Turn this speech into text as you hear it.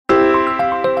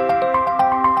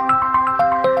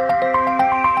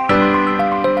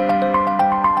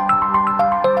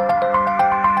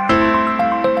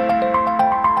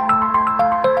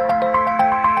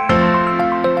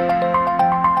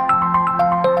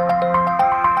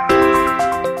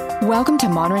Welcome to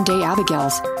Modern Day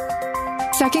Abigails.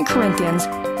 2 Corinthians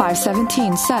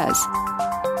 5:17 says,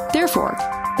 "Therefore,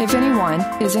 if anyone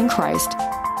is in Christ,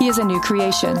 he is a new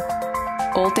creation.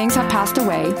 Old things have passed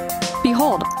away.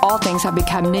 Behold, all things have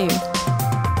become new."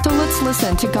 So let's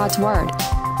listen to God's Word,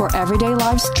 where everyday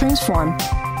lives transform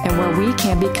and where we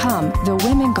can become the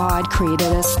women God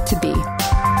created us to be.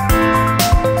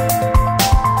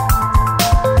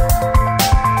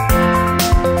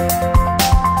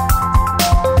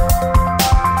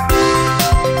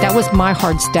 That was my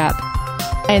hard step,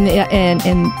 and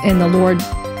the Lord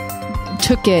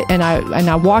took it, and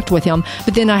I walked with Him.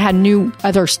 But then I had new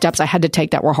other steps I had to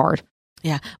take that were hard.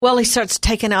 Yeah. Well, He starts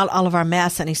taking out all of our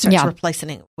mess, and He starts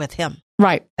replacing it with Him.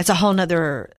 Right. It's a whole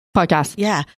nother podcast.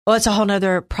 Yeah. Well, it's a whole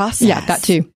nother process. Yeah, that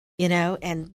too. You know,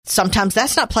 and sometimes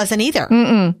that's not pleasant either.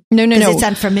 No. It's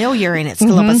unfamiliar and it's a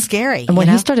little bit scary. And when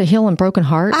He started healing broken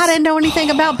hearts, I didn't know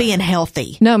anything about being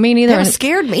healthy. No, me neither. That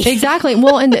scared me. Exactly.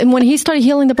 Well, and when He started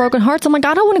healing the broken hearts, I'm like,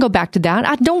 I don't want to go back to that.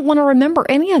 I don't want to remember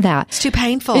any of that. It's too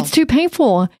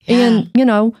painful. Yeah. And, you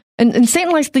know, and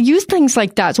Satan likes to use things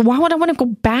like that. So why would I want to go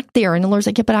back there? And the Lord's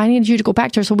like, yeah, but I need you to go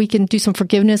back there so we can do some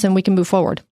forgiveness and we can move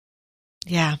forward.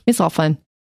 Yeah. It's all fun.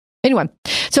 Anyway,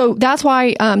 so that's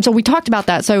why, so we talked about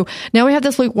that. So now we have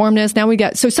this lukewarmness. Now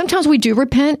so sometimes we do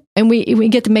repent and we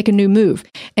get to make a new move.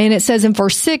 And it says in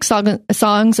verse 6,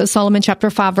 Songs of Solomon, chapter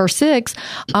 5, verse 6,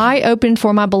 "I opened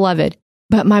for my beloved,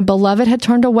 but my beloved had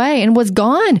turned away and was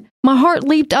gone. My heart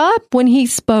leaped up when he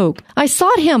spoke. I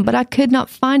sought him, but I could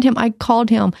not find him. I called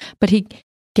him, but he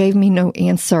gave me no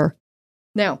answer."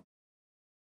 Now,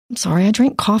 I'm sorry, I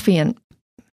drink coffee and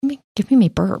giving me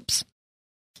burps.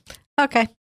 Okay.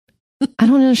 I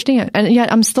don't understand. And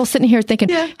yet I'm still sitting here thinking,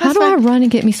 how do I run and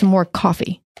get me some more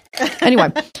coffee?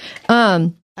 Anyway.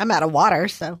 I'm out of water,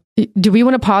 so. Do we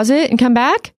want to pause it and come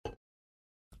back?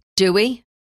 Do we?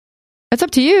 That's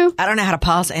up to you. I don't know how to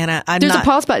pause, Anna. There's a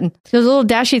pause button. There's little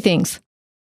dashy things.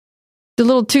 The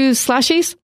little two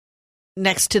slashies.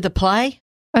 Next to the play?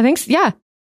 I think so. Yeah.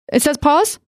 It says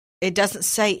pause? It doesn't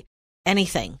say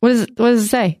anything. What does it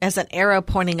say? As an arrow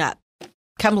pointing up.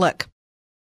 Come look.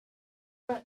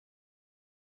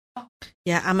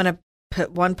 Yeah, I'm going to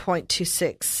put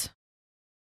 1.26.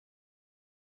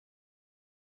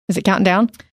 Is it counting down?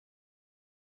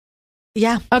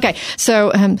 Yeah. Okay.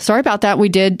 So sorry about that. We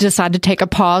did decide to take a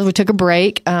pause. We took a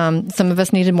break. Some of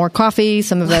us needed more coffee.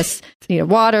 Some of us needed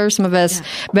water. Some of us. Yeah.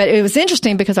 But it was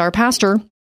interesting because our pastor,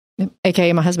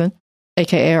 a.k.a. my husband,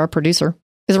 a.k.a. our producer,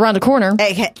 is around the corner.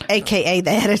 A.k.a.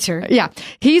 the editor. Yeah.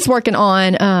 He's working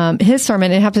on his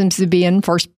sermon. It happens to be in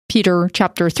 1 Peter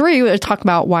chapter 3, we talk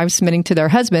about wives submitting to their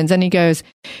husbands. And he goes,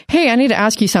 "Hey, I need to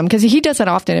ask you something." Because he does that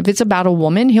often. If it's about a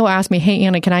woman, he'll ask me, "Hey,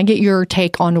 Anna, can I get your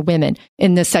take on women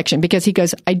in this section?" Because he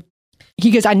goes, I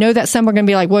know that some are going to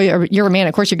be like, "Well, you're a man.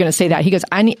 Of course you're going to say that." He goes,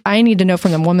 I need to know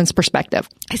from the woman's perspective.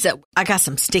 I said, I got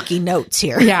some sticky notes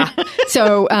here. Yeah.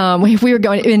 So we were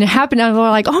going, and it happened, and we were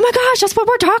like, "Oh my gosh, that's what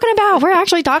we're talking about. We're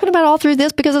actually talking about all through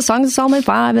this because of Songs of Solomon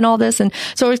 5 and all this." And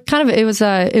so it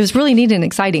was really neat and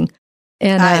exciting.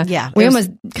 And we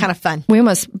almost kind of fun. We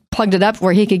almost plugged it up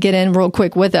where he could get in real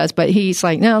quick with us, but he's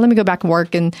like, "No, let me go back and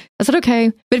work." And I said,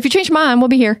 "Okay, but if you change your mind, we'll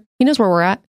be here." He knows where we're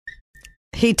at.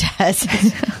 He does.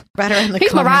 Right around the he's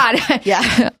corner. My ride.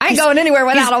 Yeah, I ain't going anywhere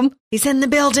without him. He's in the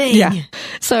building. Yeah.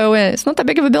 So it's not that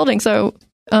big of a building, so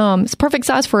it's perfect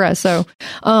size for us. So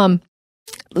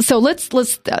let's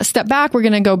step back. We're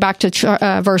going to go back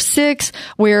to verse 6,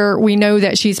 where we know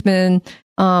that she's been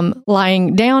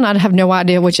lying down. I have no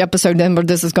idea which episode number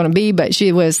this is going to be, but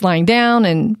she was lying down,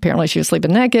 and apparently she was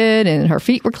sleeping naked, and her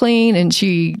feet were clean, and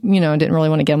she, didn't really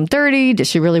want to get them dirty. Did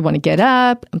she really want to get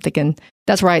up? I'm thinking,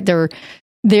 that's right.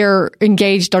 They're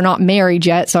engaged. They're not married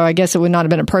yet, so I guess it would not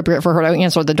have been appropriate for her to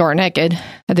answer the door naked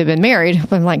had they been married.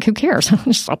 I'm like, who cares?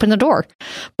 Just open the door.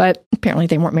 But apparently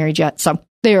they weren't married yet, so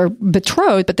they are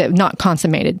betrothed, but they're not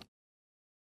consummated.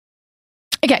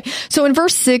 Okay, so in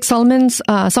verse 6, Song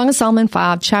of Solomon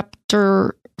 5,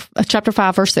 chapter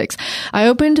 5, verse 6, "I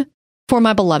opened for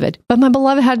my beloved, but my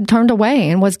beloved had turned away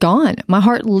and was gone. My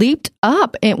heart leaped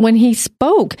up and when he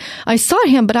spoke. I sought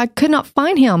him, but I could not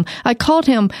find him. I called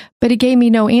him, but he gave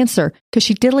me no answer," because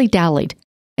she dilly-dallied.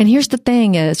 And here's the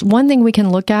thing is, one thing we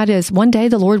can look at is one day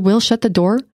the Lord will shut the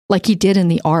door like he did in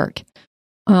the ark.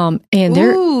 Good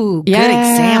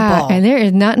example. And there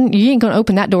is nothing, you ain't going to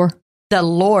open that door. The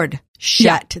Lord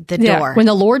shut the door. Yeah. When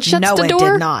the Lord shuts the door.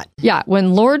 It did not. Yeah.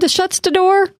 When Lord shuts the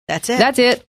door. That's it. That's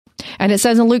it. And it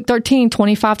says in Luke 13,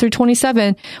 25 through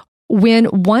 27, when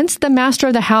once the master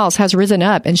of the house has risen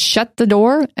up and shut the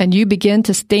door, and you begin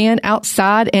to stand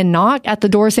outside and knock at the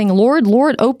door saying, "Lord,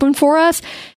 Lord, open for us,"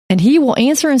 and he will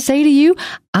answer and say to you,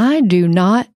 "I do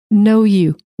not know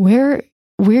you, where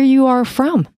you are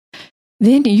from.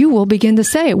 Then you will begin to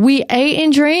say, we ate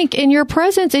and drank in your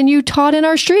presence and you taught in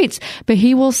our streets. But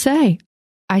he will say,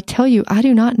 I tell you, I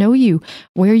do not know you,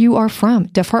 where you are from.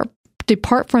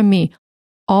 Depart from me,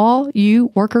 all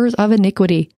you workers of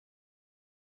iniquity.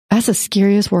 That's the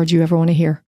scariest word you ever want to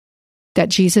hear. That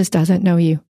Jesus doesn't know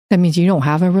you. That means you don't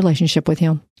have a relationship with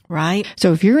him. Right.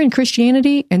 So if you're in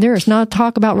Christianity and there is not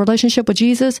talk about relationship with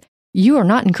Jesus, you are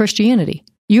not in Christianity.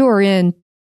 You are in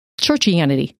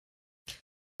churchianity.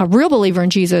 A real believer in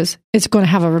Jesus is going to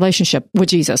have a relationship with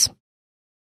Jesus.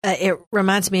 It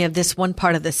reminds me of this one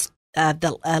part of this, blah,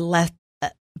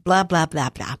 blah, blah,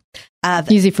 blah.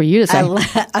 Easy for you to say.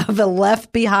 Of a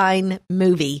Left Behind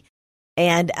movie.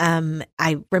 And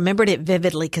I remembered it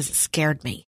vividly because it scared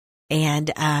me. And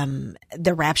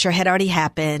the rapture had already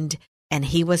happened, and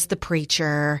he was the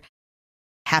preacher.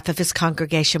 Half of his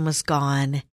congregation was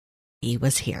gone. He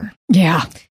was here. Yeah.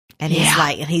 And he's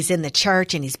like, and he's in the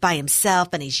church and he's by himself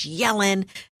and he's yelling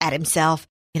at himself.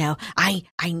 You know, I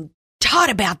taught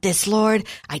about this, Lord.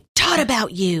 I taught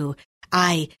about you.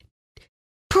 I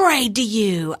prayed to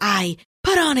you. I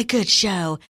put on a good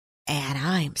show, and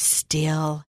I'm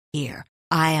still here.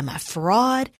 I am a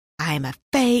fraud. I am a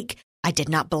fake. I did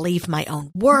not believe my own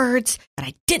words, and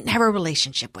I didn't have a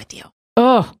relationship with you.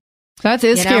 Oh, that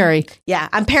is scary. Yeah,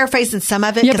 I'm paraphrasing some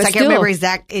of it because I can't remember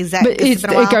exact. But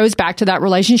it goes back to that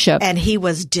relationship. And he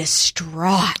was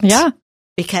distraught. Yeah.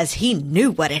 Because he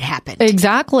knew what had happened.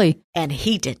 Exactly. And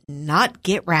he did not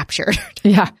get raptured.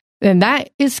 Yeah. And that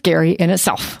is scary in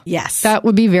itself. Yes. That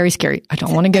would be very scary. I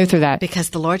don't want to go through that. Because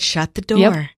the Lord shut the door.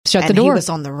 Yep. Shut the door. And he was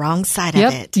on the wrong side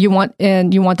of it. You want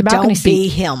the balcony seat. Don't be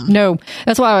him. No.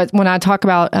 That's why when I talk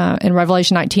about in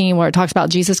Revelation 19, where it talks about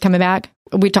Jesus coming back,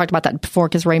 we talked about that before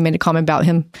because Ray made a comment about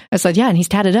him. I said, yeah, and he's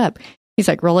tatted up. He's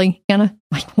like, really, Anna?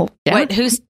 Like, well, yeah. Wait,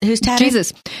 who's tatted?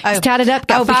 Jesus. He's tatted up,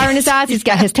 got fire in his eyes. He's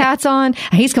got his tats on,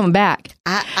 and he's coming back.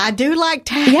 I do like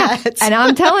tats. Yeah. And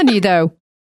I'm telling you, though,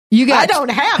 I don't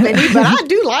have any, but I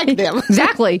do like them.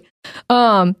 Exactly.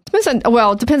 It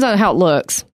depends on how it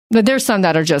looks. But there's some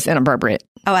that are just inappropriate.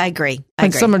 Oh, I agree.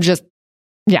 And some are just,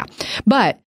 yeah.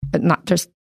 But not just,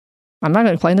 I'm not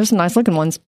going to complain. There's some nice looking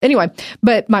ones. Anyway,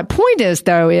 but my point is,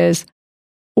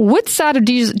 what side of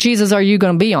Jesus are you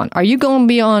going to be on? Are you going to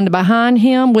be on behind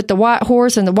him with the white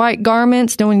horse and the white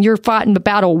garments doing your fighting the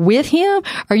battle with him?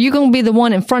 Or are you going to be the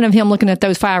one in front of him looking at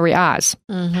those fiery eyes?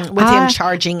 Mm-hmm. With him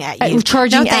charging at you.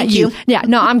 Thank you. Yeah,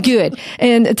 no, I'm good.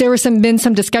 And there was been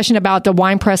some discussion about the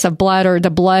winepress of blood or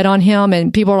the blood on him.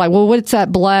 And people are like, well, what's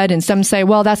that blood? And some say,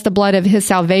 well, that's the blood of his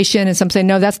salvation. And some say,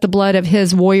 no, that's the blood of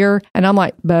his warrior. And I'm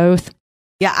like, both.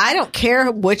 Yeah, I don't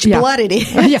care which blood it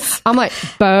is. Yeah, I'm like,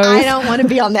 both. I don't want to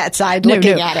be on that side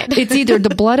looking at it. It's either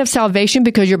the blood of salvation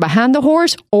because you're behind the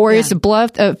horse, or it's the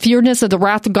blood of fierceness of the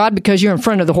wrath of God because you're in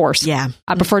front of the horse. Yeah.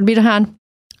 I prefer to be behind.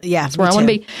 Yeah. That's where I want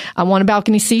to be. I want a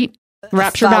balcony seat,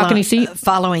 rapture balcony seat.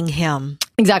 Following him.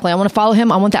 Exactly. I want to follow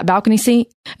him. I want that balcony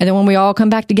seat. And then when we all come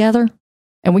back together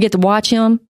and we get to watch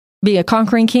him be a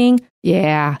conquering king,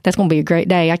 yeah, that's going to be a great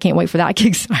day. I can't wait for that. I get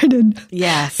excited.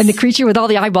 Yes. And the creature with all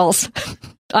the eyeballs.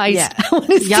 Eyes. Yeah.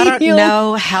 Y'all don't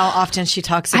know how often she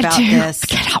talks about this. I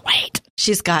cannot wait.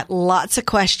 She's got lots of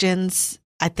questions.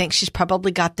 I think she's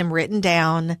probably got them written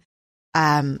down.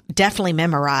 Definitely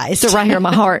memorized. They're right here in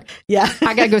my heart. Yeah.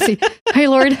 I got to go see, hey,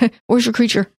 Lord, where's your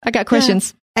creature? I got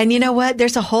questions. Yeah. And you know what?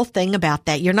 There's a whole thing about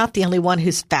that. You're not the only one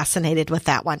who's fascinated with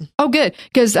that one. Oh, good.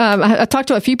 Because I talked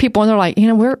to a few people and they're like,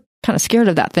 we're kind of scared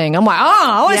of that thing. I'm like,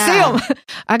 I want to see him.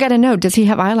 I got to know, does he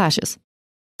have eyelashes?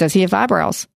 Does he have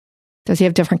eyebrows? Does he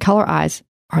have different color eyes?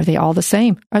 Are they all the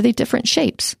same? Are they different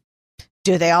shapes?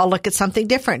 Do they all look at something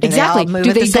different? Exactly.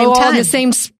 Do they go all on the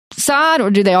same side,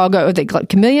 or do they all go? Are they like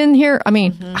chameleon here? I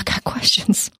mean, I got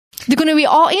questions. They're going to be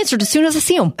all answered as soon as I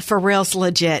see them. For reals,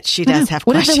 legit, she does have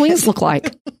what questions. What do their wings look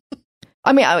like?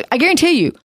 I mean, I guarantee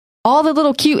you, all the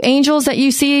little cute angels that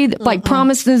you see, like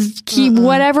promises, keep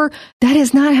whatever, that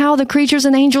is not how the creatures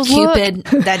and angels look. Cupid,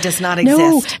 that does not exist.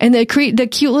 No, and the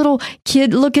cute little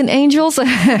kid-looking angels,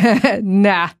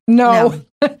 no.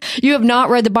 You have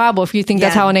not read the Bible if you think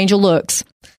that's how an angel looks.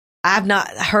 I've not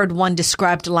heard one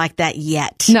described like that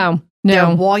yet. No.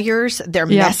 They're warriors. They're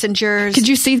messengers. Did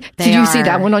you see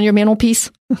that one on your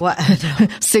mantelpiece? What?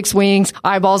 6 wings,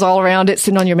 eyeballs all around it,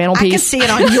 sitting on your mantelpiece. I can see it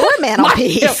on your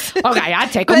mantelpiece. Okay, I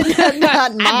take them.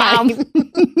 Not mine.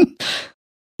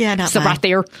 Yeah, not mine. Right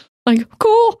there. Like,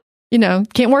 cool.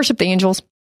 Can't worship the angels.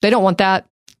 They don't want that.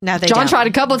 No, they John don't. tried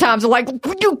a couple of times. They're like,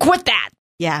 you quit that.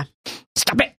 Yeah.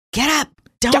 Stop it. Get up.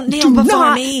 Don't kneel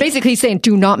before me. Basically saying,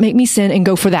 do not make me sin and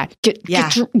go for that.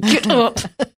 Get up.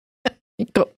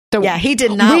 Go. So yeah, he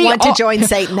did not want to join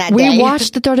Satan that day. We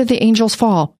watched the third of the angels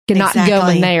fall. Did not go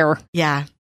in there. Yeah.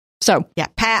 So yeah,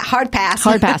 hard pass.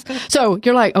 Hard pass. So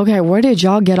you're like, okay, where did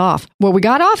y'all get off? Where we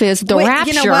got off is the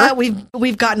rapture. You know what?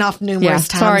 We've gotten off numerous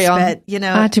times. Sorry, but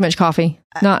I had too much coffee.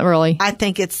 Not really. I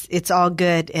think it's all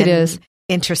good. And it is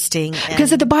interesting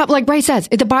because if the Bible, like Ray says,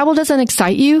 if the Bible doesn't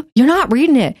excite you, you're not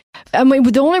reading it. I mean,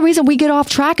 the only reason we get off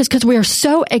track is because we are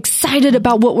so excited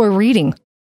about what we're reading.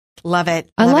 Love it.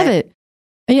 I love it.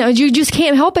 And, you just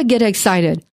can't help but get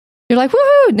excited. You're like,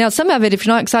 woohoo! Now, some of it, if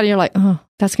you're not excited, you're like, oh,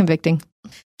 that's convicting.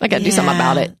 I got to do something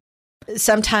about it.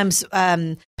 Sometimes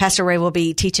Pastor Ray will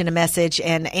be teaching a message,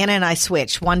 and Anna and I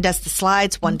switch. One does the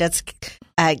slides, one does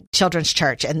children's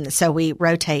church, and so we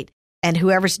rotate. And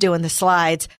whoever's doing the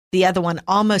slides, the other one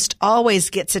almost always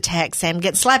gets a text saying,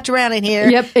 "Get slapped around in here."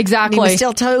 Yep, exactly.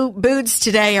 Steel toe boots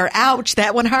today, or ouch,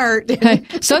 that one hurt. Hey,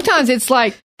 sometimes it's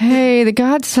like, hey, the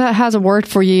God has a word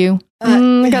for you.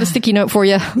 I got a sticky note for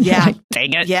you. Yeah. Like,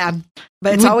 dang it. Yeah.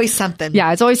 But it's always something.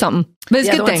 Yeah, it's always something. But it's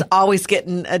a good thing.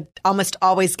 Almost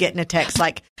always getting a text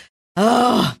like,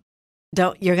 oh,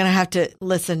 you're going to have to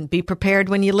listen. Be prepared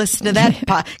when you listen to that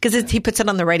because he puts it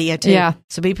on the radio too. Yeah.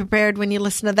 So be prepared when you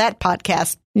listen to that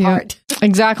podcast part.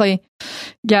 Exactly.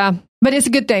 Yeah. But it's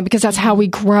a good thing because that's how we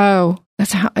grow.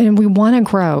 And we want to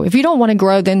grow. If you don't want to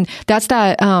grow, then that's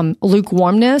that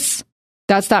lukewarmness.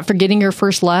 That's that forgetting your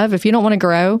first love. If you don't want to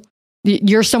grow,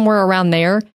 you're somewhere around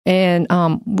there, and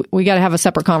we got to have a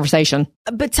separate conversation.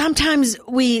 But sometimes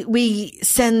we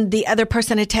send the other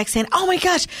person a text saying, "Oh my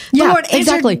gosh, the Lord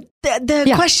answered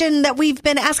the question that we've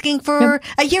been asking for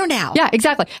a year now." Yeah,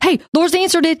 exactly. Hey, Lord's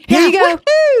answered it. Here you go.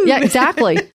 Woo-hoo! Yeah,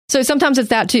 exactly. So sometimes it's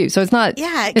that too. So it's not.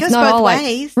 Yeah, it goes goes both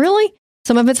ways. Like, really?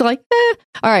 Some of it's like,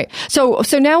 All right. So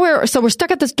now we're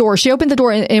stuck at this door. She opened the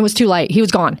door and it was too late. He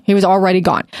was gone. He was already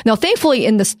gone. Now, thankfully,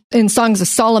 in Songs of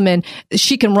Solomon,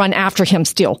 she can run after him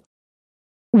still.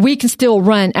 We can still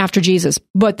run after Jesus.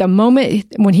 But the moment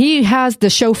when he has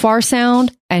the shofar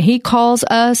sound and he calls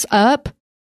us up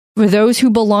for those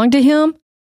who belong to him,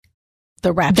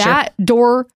 the rapture, that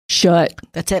door shut.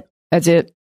 That's it. That's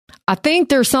it. I think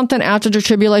there's something after the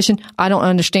tribulation. I don't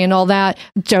understand all that.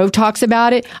 Job talks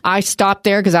about it. I stopped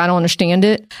there because I don't understand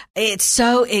it.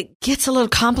 It gets a little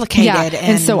complicated. Yeah,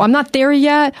 and so I'm not there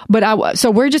yet, but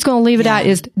so we're just going to leave it at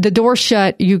is the door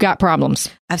shut. You got problems.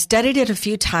 I've studied it a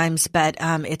few times, but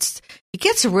it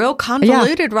gets real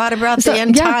convoluted right about the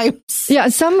end times. Yeah,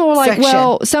 some will like,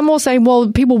 some will say,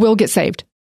 well, people will get saved.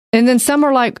 And then some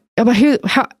are like, but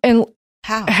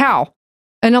how?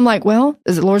 And I'm like, well,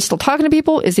 is the Lord still talking to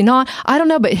people? Is he not? I don't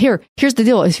know. But here's the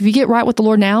deal. If you get right with the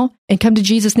Lord now and come to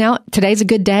Jesus now, today's a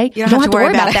good day. You don't have to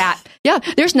worry about that. Yeah.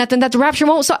 There's nothing that the rapture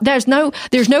won't solve. There's no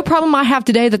problem I have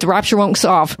today that the rapture won't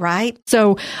solve. Right.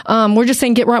 So, we're just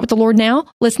saying get right with the Lord now.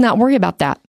 Let's not worry about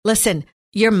that. Listen,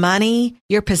 your money,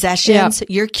 your possessions,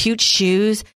 your cute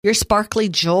shoes, your sparkly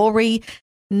jewelry,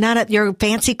 none of your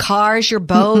fancy cars, your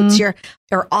boats, your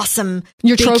awesome,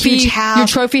 your big, trophy, huge house, your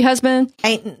trophy husband.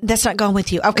 That's not going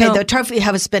with you. Okay, no. The trophy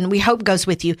husband we hope goes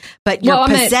with you, but your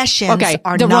possessions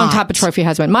are the not. Wrong type of trophy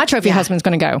husband. My trophy husband's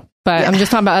going to go, but I'm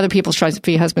just talking about other people's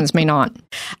trophy husbands may not.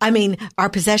 I mean, our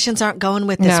possessions aren't going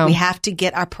with us. No. We have to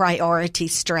get our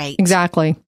priorities straight.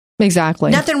 Exactly.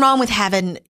 Nothing wrong with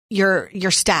having your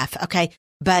stuff. Okay,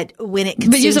 but when it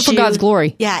consumes use it for God's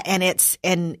glory. Yeah,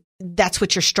 and that's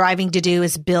what you're striving to do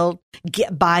is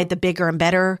buy the bigger and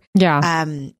better. Yeah.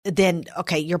 Then,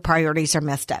 okay, your priorities are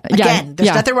messed up. Again,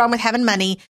 there's nothing wrong with having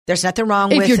money. There's nothing wrong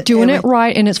with... If you're doing it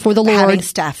right and it's for the Lord,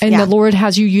 stuff, and the Lord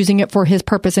has you using it for his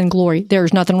purpose and glory,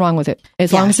 there's nothing wrong with it.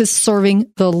 As long as it's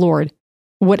serving the Lord,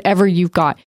 whatever you've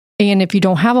got. And if you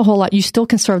don't have a whole lot, you still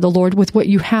can serve the Lord with what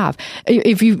you have.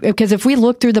 Because if we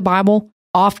look through the Bible,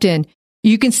 often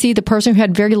you can see the person who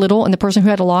had very little and the person who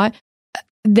had a lot.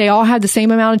 They all had the same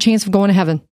amount of chance of going to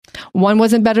heaven. One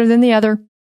wasn't better than the other.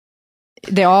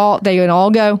 They can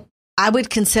all go. I would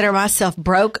consider myself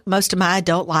broke most of my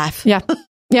adult life. Yeah.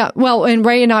 Yeah. Well, and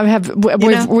Ray and I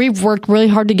we've worked really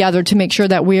hard together to make sure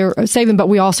that we're saving, but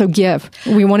we also give.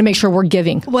 We want to make sure we're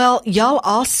giving. Well, y'all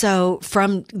also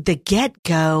from the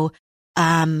get-go,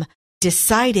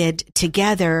 decided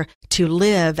together to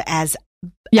live as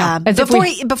before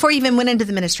you even went into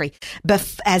the ministry,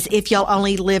 as if y'all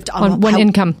only lived on one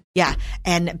income. Yeah.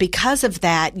 And because of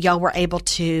that, y'all were able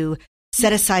to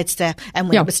set aside stuff. And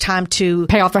when it was time to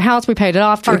pay off our house, we paid it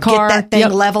off for the car. Get that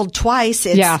thing leveled twice.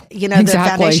 It's, the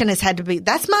foundation has had to be,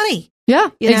 that's money. Yeah,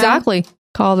 exactly.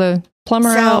 Call the plumber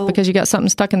out because you got something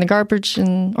stuck in the garbage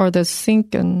or the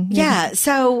sink. And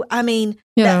so, I mean,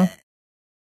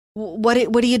 what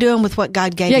are you doing with what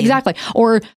God gave you? Yeah, exactly.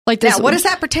 Or like this. Now, what does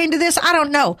that pertain to this? I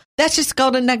don't know. That's just a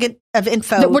golden nugget of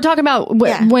info. We're talking about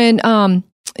when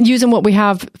using what we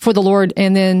have for the Lord,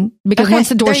 and then because once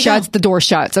the door shuts, the door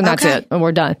shuts, and that's it, and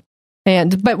we're done.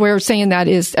 But we're saying that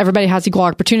is everybody has equal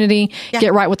opportunity. Yeah.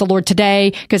 Get right with the Lord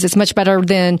today, because it's much better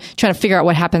than trying to figure out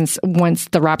what happens once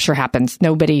the rapture happens.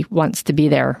 Nobody wants to be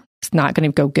there. It's not going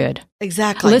to go good.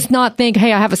 Exactly. Let's not think,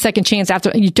 hey, I have a second chance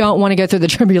after. You don't want to go through the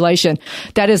tribulation.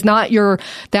 That is not where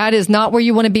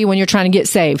you want to be when you're trying to get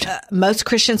saved. Most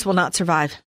Christians will not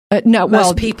survive.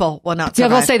 Most people will not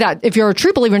survive. Yeah, let's say that. If you're a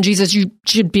true believer in Jesus, you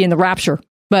should be in the rapture.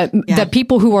 But the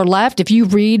people who are left, if you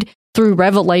read through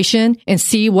Revelation and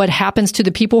see what happens to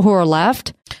the people who are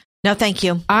left. No, thank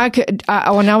you. When I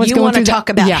was you going want to talk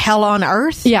about hell on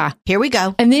earth? Yeah. Here we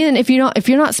go. And then if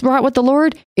you're not right with the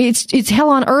Lord, it's hell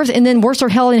on earth, and then worse are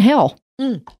hell in hell.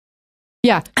 Mm.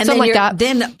 Yeah, and something like that.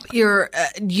 Then you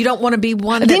don't want to be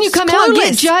one. Then you come out and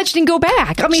get judged and go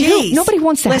back. I mean, nobody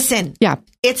wants that. Listen,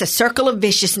 it's a circle of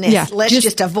viciousness. Yeah, let's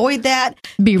just avoid that.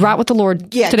 Be right with the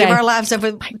Lord. Yeah, today. Give our lives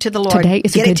over to the Lord. Today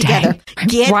is get a good it together. Day.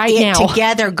 Get right it now.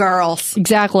 together, girls.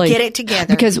 Exactly. Get it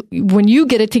together. Because when you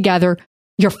get it together,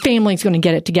 your family's going to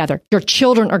get it together. Your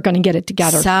children are going to get it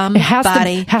together.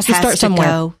 Somebody it has to start somewhere.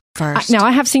 Go first. Now,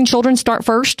 I have seen children start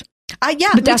first.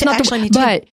 But that's not the.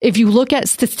 But if you look at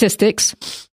statistics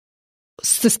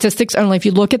only, if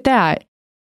you look at that,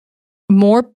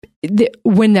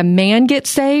 when the man gets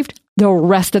saved, the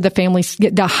rest of the families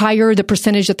get, the higher the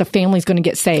percentage that the family's going to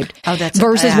get saved. Oh, that's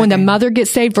versus when the mother gets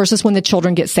saved versus when the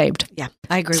children get saved. Yeah,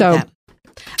 I agree with that.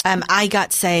 I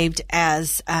got saved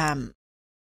as I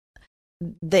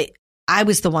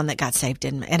was the one that got saved,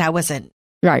 and I wasn't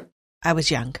right. I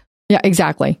was young. Yeah,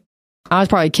 exactly. I was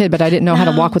probably a kid, but I didn't know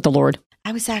how to walk with the Lord.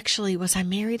 Was I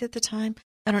married at the time?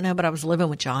 I don't know, but I was living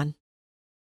with John.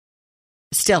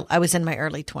 Still, I was in my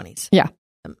early 20s. Yeah.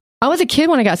 I was a kid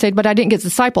when I got saved, but I didn't get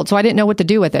discipled, so I didn't know what to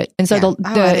do with it. And so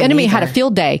the enemy had a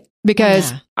field day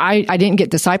because I didn't get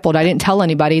discipled. I didn't tell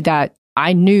anybody that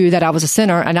I knew that I was a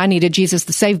sinner and I needed Jesus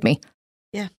to save me.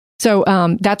 Yeah. So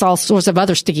that's all sorts of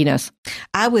other stickiness.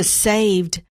 I was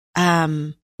saved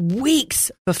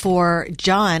weeks before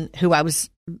John, who I was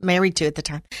married to at the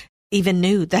time, even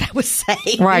knew that I was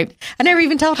saved. Right. I never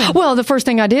even told him. Well, the first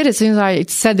thing I did as soon as I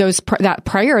said that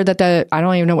prayer, that I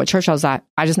don't even know what church I was at.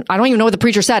 I don't even know what the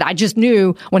preacher said. I just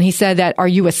knew when he said that, are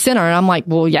you a sinner? And I'm like,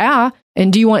 well, yeah.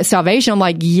 And do you want salvation? I'm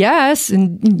like, yes.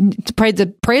 And pray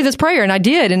this prayer. And I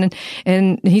did.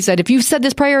 And he said, if you said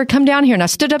this prayer, come down here. And I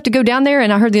stood up to go down there,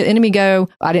 and I heard the enemy go.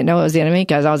 I didn't know it was the enemy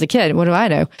because I was a kid. What do I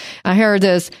know? I heard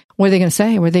this. What are they going to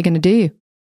say? What are they going to do?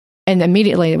 And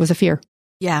immediately it was a fear.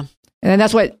 Yeah. And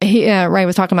that's what Ray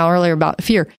was talking about earlier about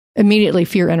fear. Immediately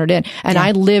fear entered in. And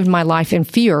I lived my life in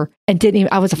fear and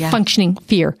I was a functioning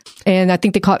fear. And I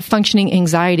think they call it functioning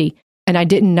anxiety. And I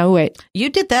didn't know it.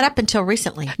 You did that up until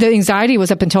recently. The anxiety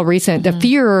was up until recent. Mm-hmm. The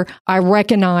fear I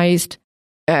recognized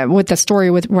with the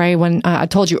story with Ray when I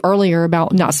told you earlier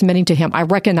about not submitting to him. I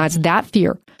recognized that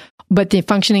fear. But the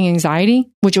functioning anxiety,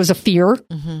 which was a fear,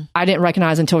 I didn't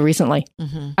recognize until recently.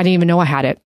 Mm-hmm. I didn't even know I had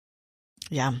it.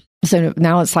 Yeah. So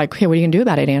now it's like, hey, what are you going to do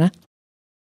about it, Anna?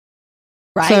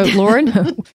 Right. So, Lord,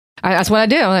 that's what I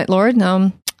do. I'm like, Lord,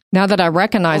 now that I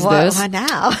recognize this,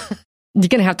 now? You're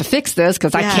going to have to fix this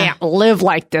because I can't live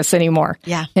like this anymore.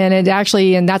 Yeah. And that's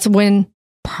when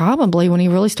he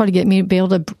really started getting me to be able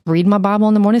to read my Bible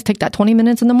in the mornings, take that 20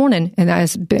 minutes in the morning. And that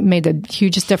has made the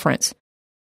hugest difference.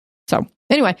 So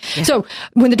anyway, so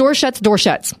when the door shuts,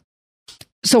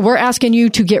 So we're asking you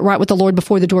to get right with the Lord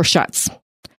before the door shuts.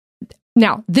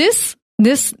 Now, this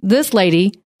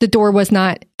lady, the door was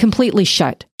not completely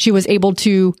shut. She was able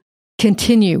to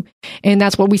continue. And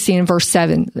that's what we see in verse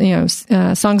 7.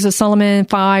 Songs of Solomon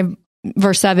 5,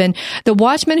 verse 7. The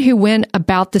watchmen who went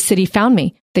about the city found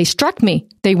me. They struck me.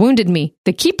 They wounded me.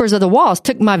 The keepers of the walls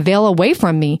took my veil away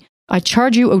from me. I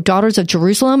charge you, O daughters of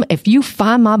Jerusalem, if you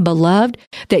find my beloved,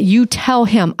 that you tell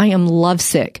him I am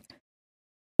lovesick.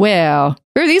 Well,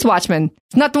 who are these watchmen?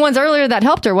 It's not the ones earlier that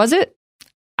helped her, was it?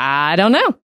 I don't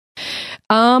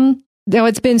know. Though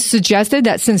it's been suggested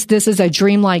that since this is a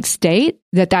dreamlike state,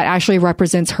 that actually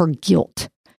represents her guilt.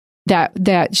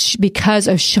 Because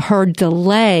of her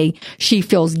delay, she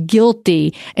feels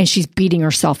guilty and she's beating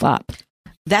herself up.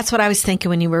 That's what I was thinking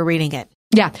when you were reading it.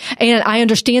 Yeah. And I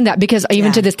understand that because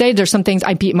even to this day, there's some things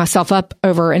I beat myself up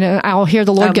over, and I'll hear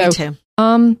the Lord go, me too.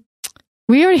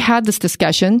 We already had this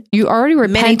discussion. You already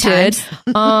repented.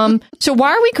 So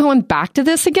why are we going back to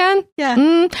this again?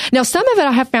 Yeah. Now, some of it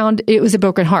I have found it was a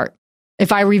broken heart.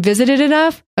 If I revisit it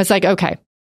enough, it's like, okay,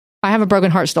 I have a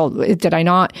broken heart still. Did I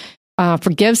not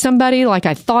forgive somebody like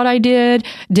I thought I did?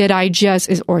 Did I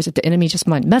or is it the enemy just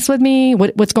might mess with me?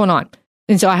 What's going on?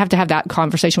 And so I have to have that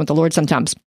conversation with the Lord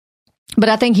sometimes. But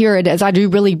I think here it is. I do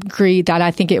really agree that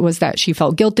I think it was that she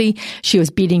felt guilty. She was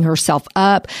beating herself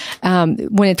up.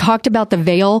 When it talked about the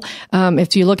veil,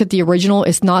 if you look at the original,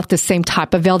 it's not the same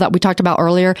type of veil that we talked about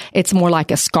earlier. It's more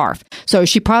like a scarf. So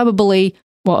she probably,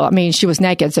 she was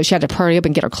naked, so she had to hurry up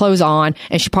and get her clothes on.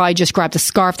 And she probably just grabbed a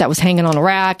scarf that was hanging on a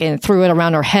rack and threw it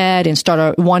around her head and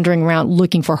started wandering around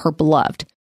looking for her beloved.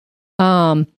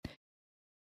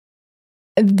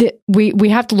 We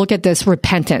have to look at this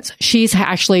repentance.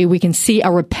 We can see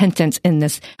a repentance in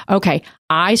this. Okay,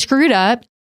 I screwed up.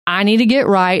 I need to get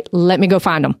right. Let me go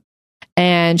find them.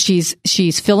 And she's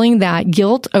feeling that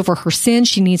guilt over her sin.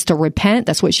 She needs to repent.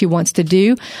 That's what she wants to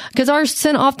do, because our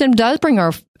sin often does bring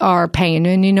our pain.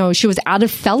 And, she was out of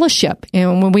fellowship.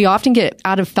 And when we often get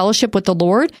out of fellowship with the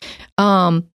Lord,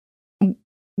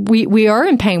 we are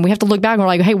in pain. We have to look back and we're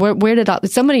like, hey, where did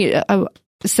somebody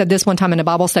said this one time in a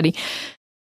Bible study.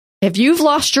 If you've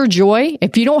lost your joy,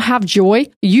 if you don't have joy,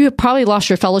 you have probably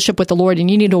lost your fellowship with the Lord, and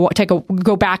you need to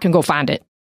go back and go find it.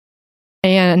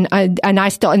 And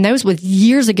that was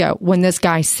years ago when this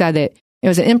guy said it. It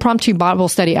was an impromptu Bible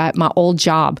study at my old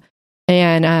job.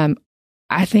 And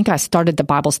I think I started the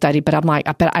Bible study, but I'm like,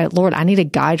 Lord, I need a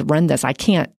guy to run this. I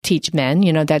can't teach men,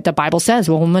 that the Bible says,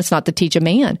 well, woman's not to teach a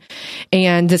man.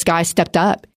 And this guy stepped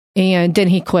up, and then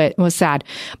he quit. It was sad.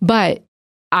 But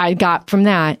I got from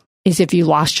that is if you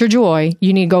lost your joy,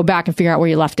 you need to go back and figure out where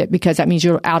you left it, because that means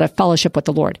you're out of fellowship with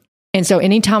the Lord. And so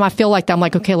anytime I feel like that, I'm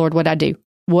like, okay, Lord, what'd I do?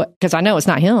 What? Because I know it's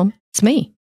not him, it's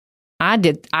me.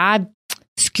 I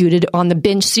scooted on the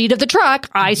bench seat of the truck.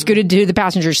 I scooted to the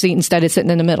passenger seat instead of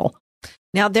sitting in the middle.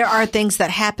 Now, there are things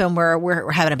that happen where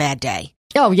we're having a bad day.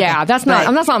 Oh, yeah. That's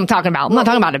not what I'm talking about. I'm not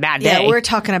talking about a bad day. Yeah, we're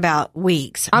talking about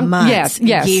weeks, months,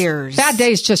 yes. years. Bad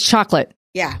day is just chocolate.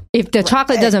 Yeah. If the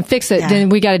chocolate doesn't fix it, then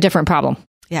we got a different problem.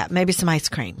 Yeah, maybe some ice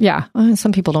cream. Yeah.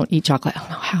 Some people don't eat chocolate. I don't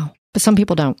know how, but some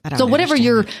people don't. So whatever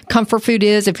your comfort food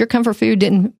is, if your comfort food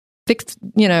didn't fix,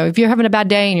 if you're having a bad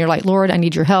day and you're like, Lord, I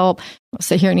need your help. I'll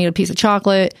sit here and eat a piece of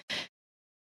chocolate.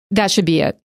 That should be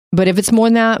it. But if it's more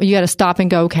than that, you got to stop and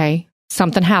go, okay,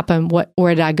 something happened.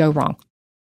 Where did I go wrong?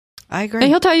 I agree. And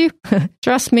he'll tell you.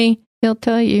 Trust me. He'll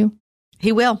tell you.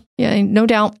 He will. Yeah, no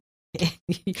doubt.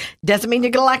 Doesn't mean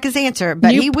you're going to like his answer,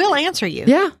 but he will answer you.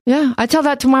 Yeah. I tell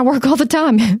that to my work all the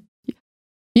time.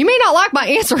 You may not like my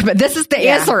answer, but this is the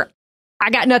answer.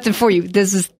 I got nothing for you.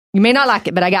 You may not like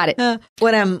it, but I got it.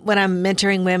 When I'm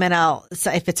mentoring women, I'll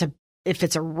say if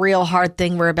it's a real hard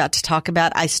thing we're about to talk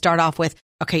about, I start off with,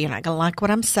 okay, you're not going to like what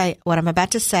I'm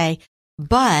about to say,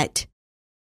 but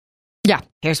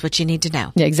here's what you need to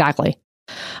know. Yeah, exactly.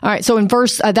 All right. So in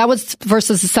that was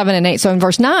verses 7 and 8. So in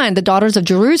verse 9, the daughters of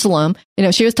Jerusalem,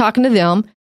 she was talking to them.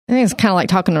 I think it's kind of like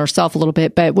talking to herself a little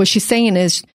bit, but what she's saying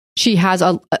is she's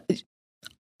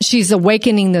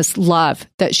awakening this love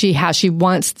that she has.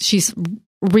 She's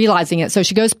realizing it. So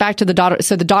she goes back to the daughters.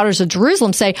 So the daughters of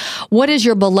Jerusalem say, what is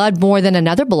your beloved more than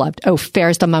another beloved? Oh,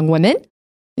 fairest among women?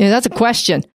 That's a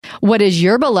question. What is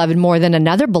your beloved more than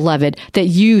another beloved that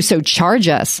you so charge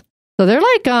us? So they're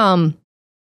like,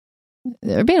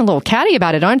 they're being a little catty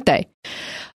about it, aren't they?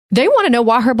 They want to know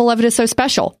why her beloved is so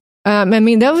special.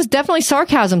 That was definitely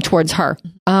sarcasm towards her.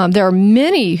 There are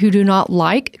many who do not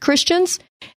like Christians,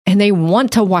 and they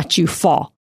want to watch you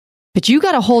fall. But you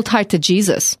got to hold tight to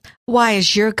Jesus. Why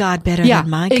is your God better than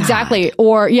my God? Exactly.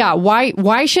 Or,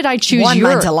 why should I choose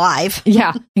mine's alive.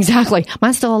 Yeah, exactly.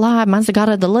 Mine's still alive. Mine's the God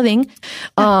of the living.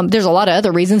 There's a lot of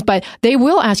other reasons, but they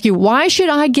will ask you, why should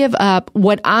I give up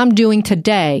what I'm doing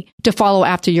today to follow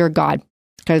after your God?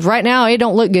 Because right now, it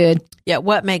don't look good. Yeah,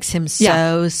 what makes him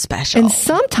so special? And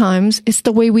sometimes it's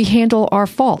the way we handle our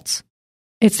faults.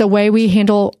 It's the way we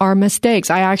handle our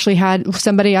mistakes. I actually had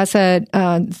somebody, I said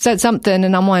something,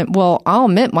 and I'm like, well, I'll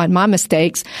admit my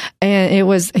mistakes. And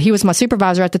he was my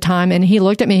supervisor at the time, and he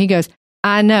looked at me, he goes,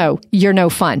 I know, you're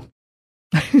no fun.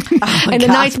 In a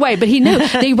nice way, but he knew.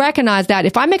 He recognized that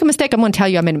if I make a mistake, I'm going to tell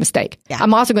you I made a mistake. Yeah.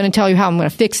 I'm also going to tell you how I'm going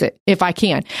to fix it if I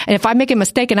can. And if I make a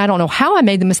mistake and I don't know how I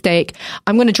made the mistake,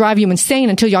 I'm going to drive you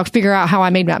insane until y'all figure out how I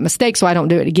made that mistake so I don't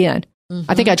do it again.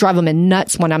 I think I drive them in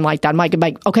nuts when I'm like that. I'm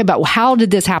like, okay, but how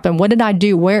did this happen? What did I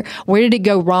do? Where did it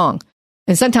go wrong?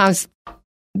 And sometimes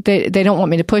they don't want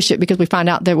me to push it because we find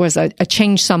out there was a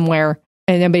change somewhere,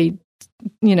 and they'll be,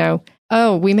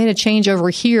 oh, we made a change over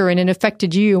here and it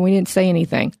affected you and we didn't say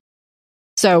anything.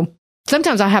 So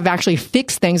sometimes I have actually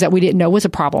fixed things that we didn't know was a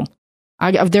problem.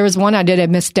 There was one I did a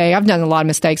mistake. I've done a lot of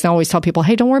mistakes. And I always tell people,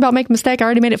 hey, don't worry about making a mistake. I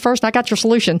already made it first. I got your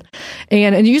solution.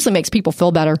 And it usually makes people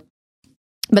feel better.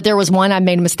 But there was one I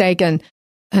made a mistake, and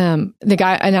the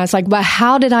guy, and I was like, but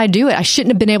how did I do it? I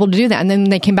shouldn't have been able to do that. And then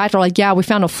they came back, they're like, yeah, we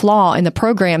found a flaw in the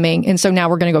programming. And so now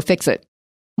we're going to go fix it.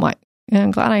 I'm like, yeah,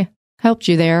 I'm glad I helped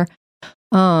you there.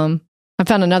 I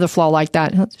found another flaw like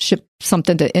that. Let's ship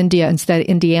something to India instead of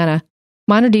Indiana.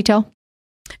 Minor detail.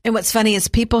 And what's funny is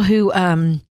people who,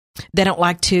 they don't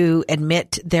like to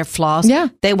admit their flaws. Yeah.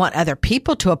 They want other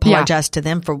people to apologize to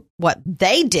them for what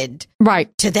they did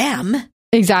to them.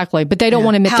 Exactly. But they don't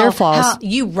want to admit their flaws.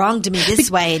 You wronged me this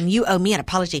way and you owe me an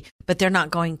apology, but they're not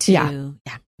going to.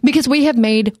 Yeah. Because we have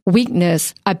made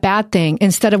weakness a bad thing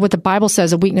instead of what the Bible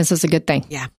says a weakness is a good thing.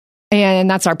 Yeah. And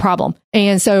that's our problem.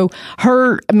 And so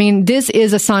this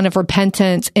is a sign of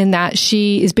repentance in that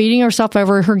she is beating herself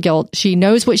over her guilt. She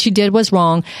knows what she did was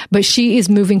wrong, but she is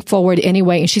moving forward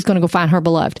anyway, and she's going to go find her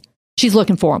beloved. She's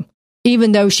looking for him,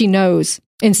 even though she knows,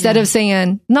 instead of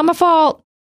saying, not my fault,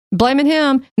 blaming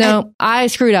him. No, I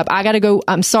screwed up. I got to go.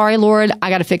 I'm sorry, Lord. I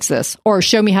got to fix this, or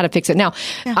show me how to fix it. Now,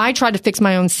 I tried to fix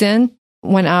my own sin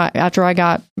after I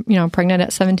got, pregnant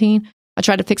at 17. I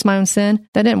tried to fix my own sin.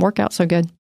 That didn't work out so good.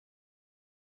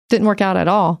 Didn't work out at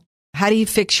all. How do you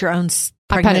fix your own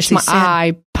pregnancy sin?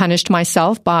 I punished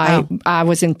myself by, I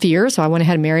was in fear, so I went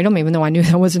ahead and married him, even though I knew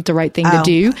that wasn't the right thing to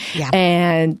do. Yeah.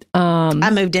 And I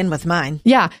moved in with mine.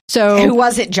 Yeah. So who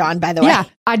wasn't John, by the way? Yeah.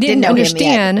 I didn't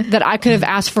understand that I could have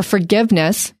asked for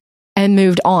forgiveness and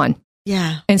moved on.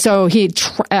 Yeah. And so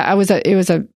I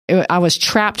was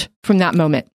trapped from that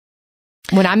moment.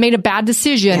 When I made a bad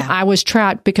decision, I was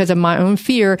trapped because of my own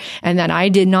fear, and that I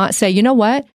did not say, you know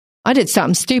what? I did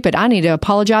something stupid. I need to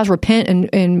apologize, repent,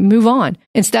 and move on.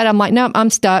 Instead, I'm like, no, I'm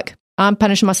stuck. I'm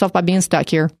punishing myself by being stuck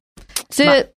here. That's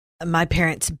it. My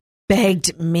parents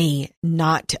begged me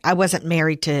not to. I wasn't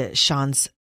married to Sean's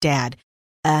dad,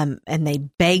 and they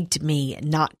begged me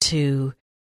not to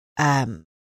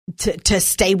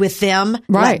stay with them,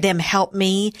 let them help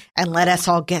me, and let us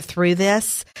all get through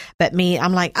this. But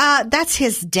I'm like, that's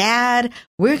his dad.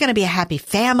 We're going to be a happy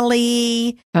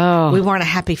family. Oh, we weren't a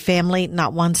happy family.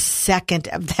 Not 1 second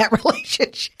of that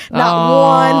relationship.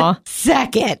 Not 1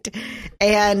 second.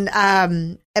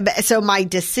 And so my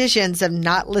decisions of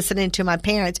not listening to my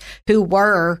parents, who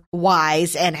were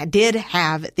wise and did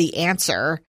have the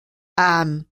answer,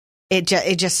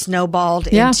 It just snowballed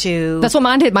into... That's what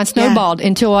mine did. Mine snowballed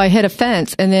until I hit a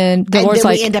fence. And then the Lord's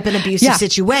like... we end up in abusive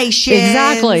situations.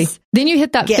 Exactly. Then you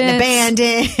hit that fence. Getting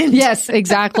abandoned. Yes,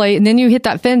 exactly. And then you hit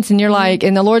that fence and you're like...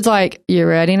 And the Lord's like, you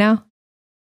ready now?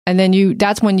 And then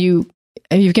that's when you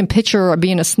can picture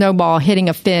being a snowball hitting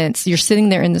a fence. You're sitting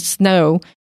there in the snow,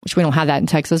 which we don't have that in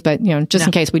Texas, but just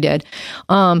in case we did.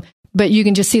 But you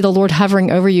can just see the Lord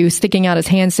hovering over you, sticking out his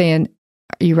hand saying,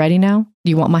 are you ready now? Do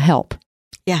you want my help?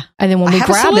 Yeah. And then when we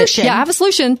grab it, I have a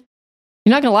solution.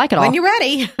 You're not going to like it all. When you're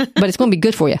ready. But it's going to be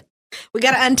good for you. We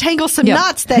got to untangle some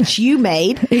knots that you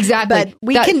made. Exactly.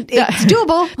 But it's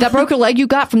doable. That broken leg you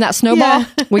got from that snowball,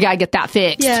 we got to get that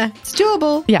fixed. Yeah, it's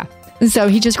doable. Yeah. And so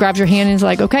he just grabs your hand and is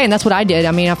like, okay. And that's what I did.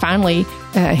 I mean, I finally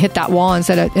hit that wall and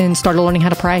started learning how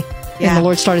to pray. Yeah. And the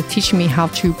Lord started teaching me how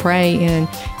to pray and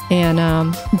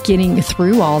getting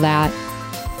through all that.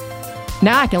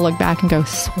 Now I can look back and go,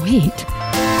 sweet.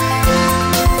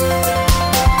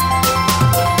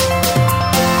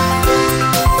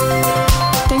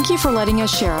 Thank you for letting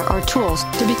us share our tools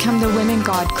to become the women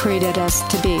God created us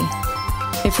to be.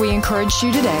 If we encouraged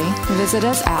you today, visit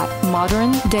us at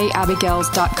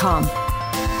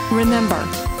moderndayabigails.com. Remember,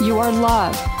 you are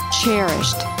loved,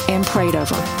 cherished, and prayed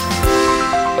over.